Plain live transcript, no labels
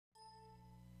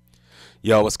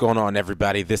Yo, what's going on,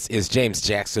 everybody? This is James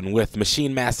Jackson with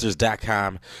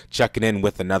MachineMasters.com, checking in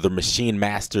with another Machine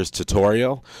Masters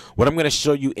tutorial. What I'm going to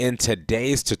show you in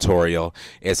today's tutorial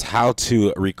is how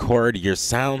to record your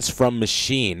sounds from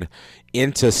Machine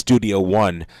into Studio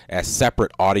One as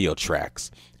separate audio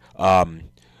tracks. A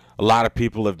lot of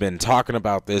people have been talking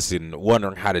about this and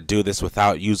wondering how to do this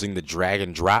without using the drag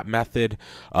and drop method.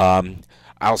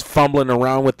 I was fumbling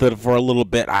around with it for a little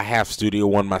bit. I have Studio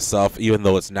One myself, even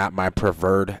though it's not my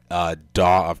preferred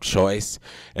DAW of choice.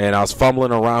 And I was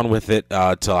fumbling around with it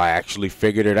till I actually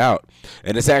figured it out.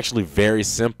 And it's actually very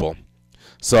simple.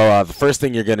 So the first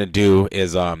thing you're going to do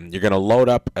is you're going to load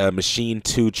up a Machine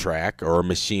 2 track, or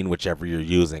Machine, whichever you're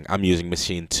using. I'm using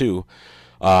Machine 2.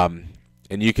 And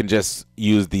you can just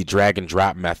use the drag and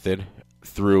drop method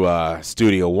through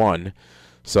Studio One.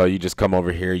 So you just come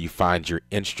over here, you find your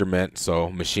instrument. So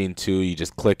Machine 2, you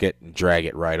just click it and drag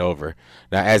it right over.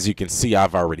 Now, as you can see,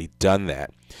 I've already done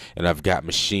that, and I've got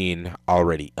Machine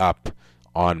already up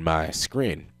on my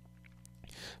screen.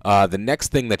 The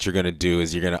next thing that you're going to do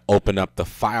is you're going to open up the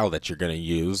file that you're going to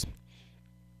use.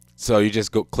 So you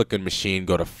just go click on Machine,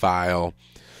 go to File,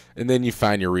 and then you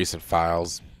find your recent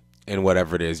files and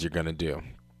whatever it is you're going to do.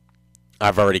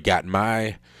 I've already got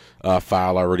my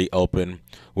file already open,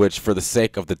 which for the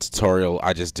sake of the tutorial,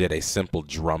 I just did a simple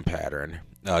drum pattern,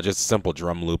 just a simple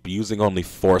drum loop using only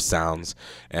 4 sounds,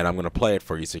 and I'm going to play it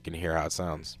for you so you can hear how it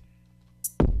sounds.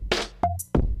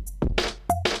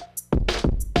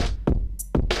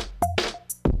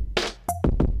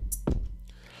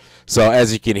 So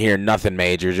as you can hear, nothing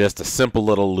major, just a simple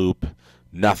little loop,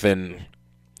 nothing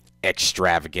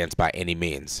extravagant by any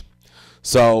means.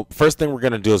 So first thing we're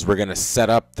going to do is we're going to set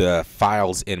up the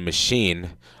files in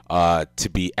Machine to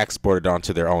be exported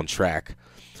onto their own track.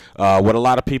 What a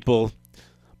lot of people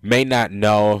may not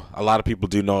know, a lot of people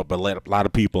do know it, but a lot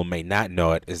of people may not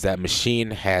know it, is that Machine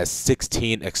has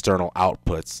 16 external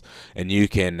outputs, and you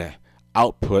can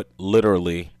output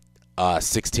literally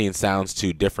 16 sounds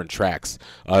to different tracks.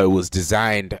 It was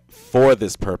designed for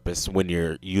this purpose when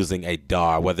you're using a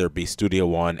DAW, whether it be Studio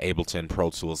One, Ableton,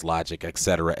 Pro Tools, Logic,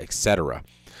 etc., etc.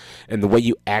 And the way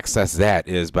you access that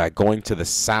is by going to the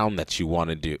sound that you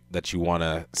want to do, that you want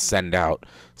to send out.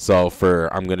 So for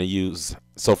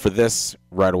this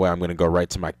right away, I'm going to go right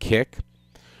to my kick.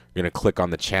 You're going to click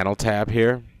on the channel tab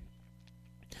here,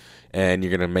 and you're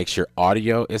going to make sure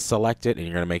audio is selected, and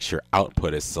you're going to make sure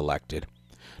output is selected.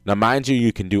 Now, mind you,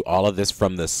 you can do all of this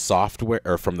from the software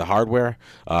or from the hardware.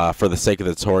 For the sake of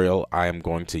the tutorial, I am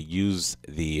going to use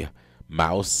the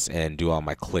mouse and do all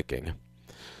my clicking.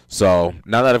 So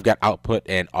now that I've got output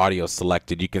and audio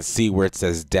selected, you can see where it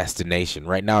says destination.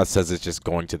 Right now it says it's just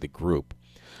going to the group.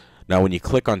 Now when you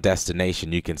click on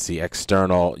destination, you can see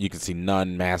external, you can see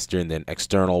none, master, and then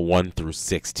external 1 through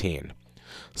 16.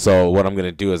 So what I'm going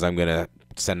to do is I'm going to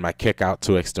send my kick out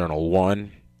to external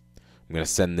 1. I'm going to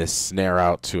send this snare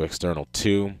out to external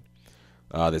 2,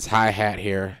 this hi-hat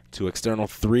here to external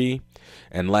 3,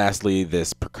 and lastly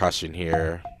this percussion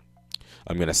here,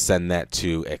 I'm going to send that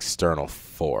to external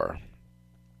 4.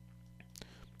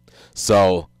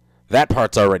 So that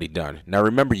part's already done. Now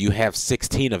remember, you have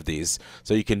 16 of these,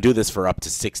 so you can do this for up to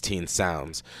 16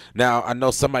 sounds. Now I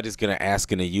know somebody's going to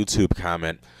ask in a YouTube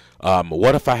comment,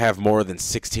 what if I have more than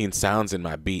 16 sounds in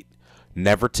my beat?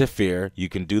 Never to fear. You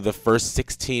can do the first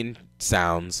 16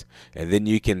 sounds, and then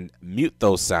you can mute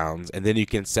those sounds, and then you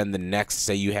can send the next,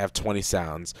 say you have 20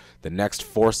 sounds, the next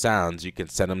 4 sounds you can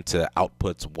send them to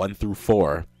outputs 1 through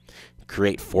 4,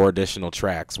 create 4 additional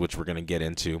tracks, which we're going to get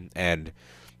into, and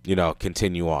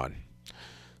continue on.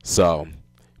 So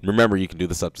remember, you can do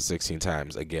this up to 16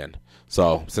 times again.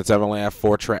 So since I only have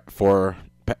 4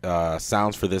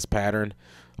 sounds for this pattern,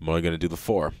 I'm only going to do the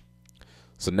 4.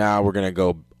 So now we're going to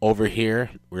go over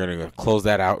here. We're going to close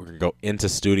that out. We're going to go into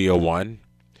Studio One,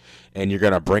 and you're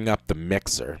going to bring up the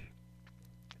mixer.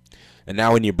 And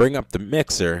now when you bring up the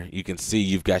mixer, you can see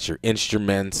you've got your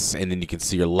instruments, and then you can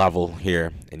see your level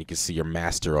here, and you can see your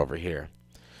master over here.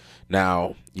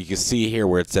 Now you can see here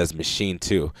where it says Machine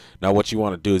 2. Now what you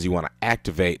want to do is you want to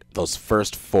activate those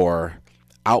first 4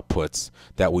 outputs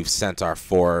that we've sent our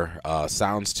 4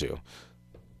 sounds to.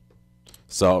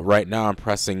 So right now I'm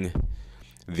pressing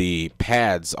the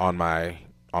pads on my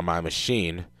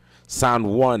machine. Sound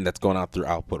 1 that's going out through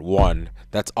output 1,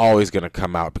 that's always going to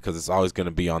come out because it's always going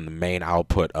to be on the main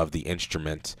output of the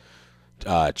instrument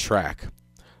track.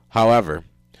 However,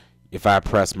 if I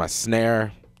press my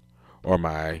snare or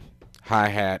my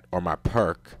hi-hat or my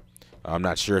perk, I'm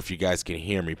not sure if you guys can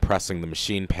hear me pressing the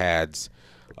machine pads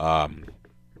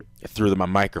through my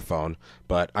microphone,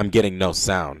 but I'm getting no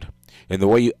sound. And the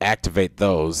way you activate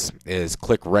those is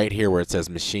click right here where it says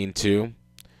Machine 2.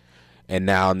 And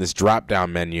now in this drop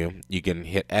down menu, you can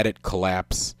hit Edit,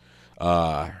 Collapse,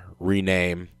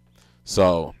 Rename.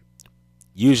 So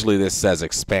usually this says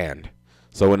Expand.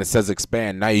 So when it says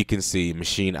Expand, now you can see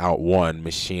Machine Out 1,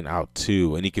 Machine Out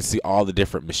 2, and you can see all the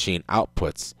different machine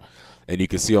outputs. And you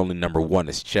can see only number 1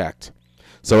 is checked.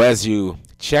 So as you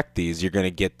check these, you're going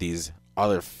to get these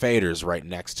other faders right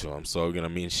next to them. So we're going to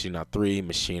Machine Out 3,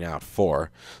 Machine Out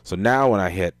 4. So now when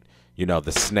I hit,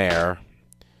 the snare,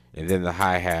 and then the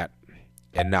hi-hat,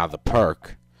 and now the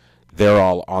perk, they're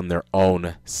all on their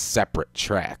own separate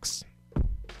tracks.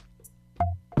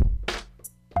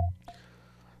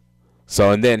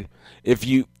 So, and then if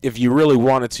you really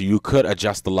wanted to, you could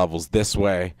adjust the levels this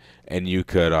way, and you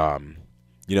could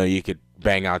you could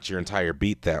bang out your entire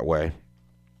beat that way.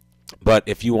 But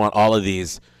if you want all of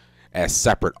these as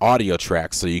separate audio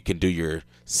tracks so you can do your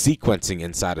sequencing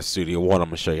inside of Studio One, I'm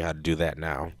going to show you how to do that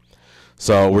now.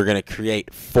 So we're going to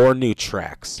create 4 new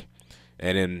tracks.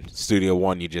 And in Studio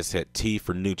One, you just hit T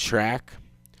for new track.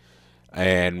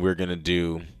 And we're going to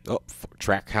do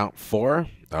track count 4.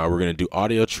 We're going to do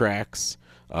audio tracks.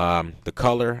 The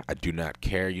color, I do not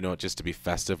care. Just to be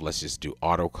festive, let's just do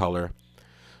auto color.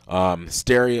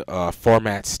 Stereo,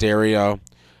 format stereo.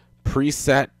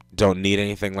 Preset, don't need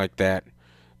anything like that.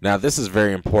 Now this is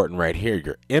very important right here,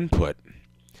 your input.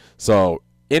 So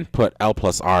input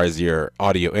L+R is your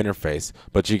audio interface,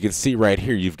 but you can see right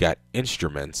here you've got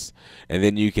instruments, and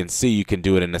then you can see you can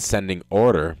do it in ascending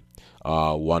order,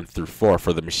 1 through 4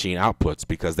 for the machine outputs,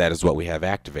 because that is what we have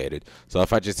activated. So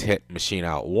if I just hit Machine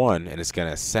Out 1, and it's going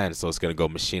to ascend, so it's going to go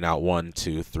Machine Out 1,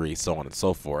 2, 3, so on and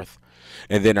so forth.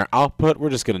 And then our output, we're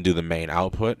just going to do the main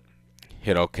output.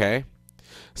 Hit OK.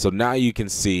 So now you can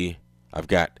see I've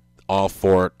got all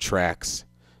 4 tracks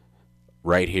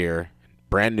right here,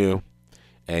 brand new.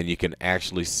 And you can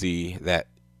actually see that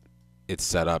it's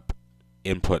set up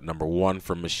input number 1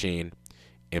 from machine,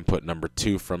 input number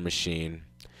 2 from machine,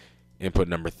 input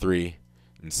number 3,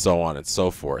 and so on and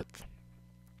so forth.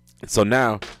 And so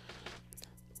now,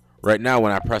 right now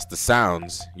when I press the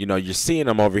sounds, you're seeing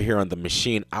them over here on the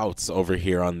machine outs over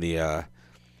here on the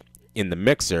in the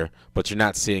mixer, but you're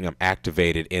not seeing them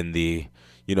activated in the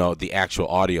the actual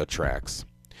audio tracks.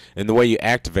 And the way you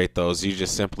activate those, you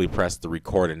just simply press the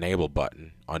Record Enable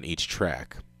button on each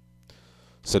track.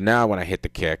 So now when I hit the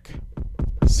kick,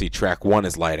 see track 1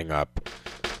 is lighting up,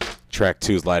 track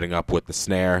 2 is lighting up with the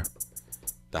snare,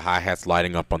 the hi-hat's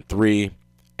lighting up on 3,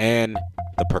 and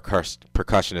the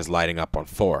percussion is lighting up on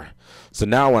 4. So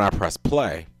now when I press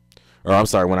play, or I'm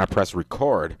sorry, when I press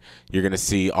record, you're going to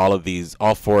see all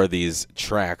 4 of these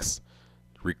tracks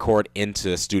record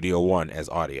into Studio One as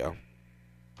audio.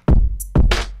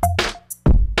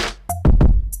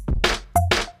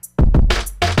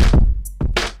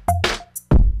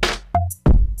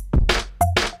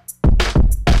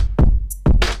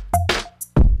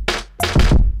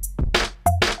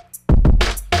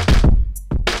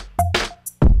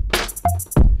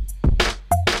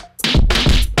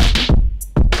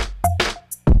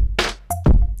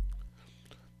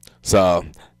 So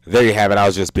there you have it. I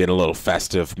was just being a little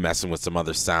festive, messing with some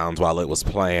other sounds while it was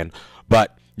playing.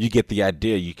 But you get the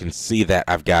idea. You can see that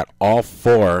I've got all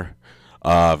 4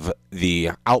 of the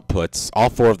outputs, all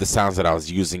 4 of the sounds that I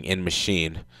was using in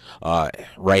Machine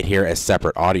right here as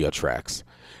separate audio tracks.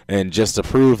 And just to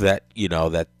prove that,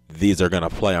 that these are going to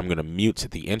play, I'm going to mute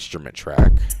the instrument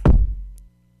track.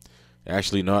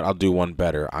 Actually, you know what? I'll do one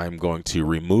better. I'm going to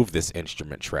remove this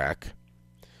instrument track.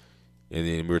 And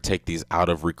then we'll take these out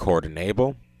of Record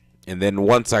Enable. And then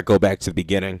once I go back to the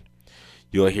beginning,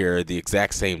 you'll hear the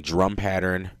exact same drum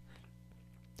pattern.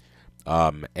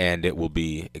 And it will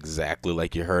be exactly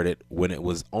like you heard it when it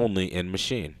was only in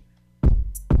Machine.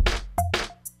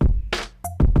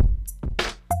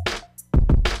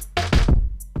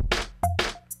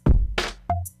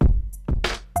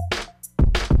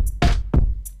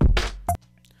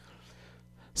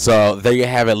 So there you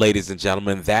have it, ladies and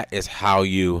gentlemen. That is how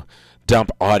you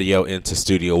dump audio into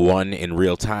Studio One in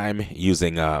real time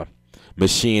using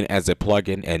Machine as a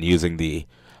plugin and using the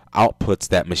outputs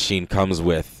that Machine comes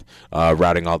with,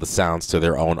 routing all the sounds to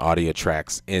their own audio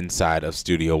tracks inside of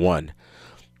Studio One.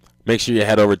 Make sure you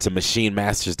head over to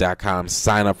MachineMasters.com,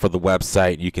 sign up for the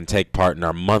website. You can take part in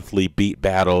our monthly beat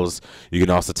battles. You can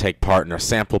also take part in our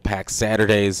Sample Pack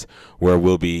Saturdays, where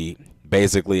we'll be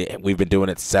basically, we've been doing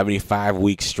it 75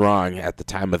 weeks strong at the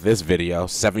time of this video.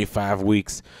 75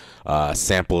 weeks.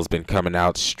 Sample has been coming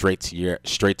out straight to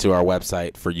our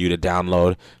website for you to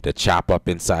download, to chop up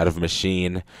inside of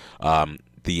Machine.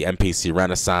 the MPC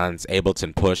Renaissance,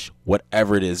 Ableton Push,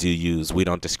 whatever it is you use. We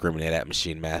don't discriminate at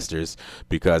Machine Masters,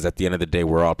 because at the end of the day,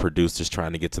 we're all producers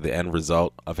trying to get to the end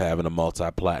result of having a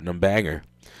multi-platinum banger.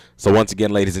 So once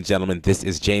again, ladies and gentlemen, this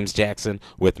is James Jackson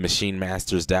with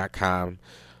MachineMasters.com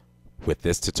with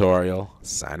this tutorial,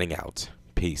 signing out.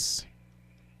 Peace.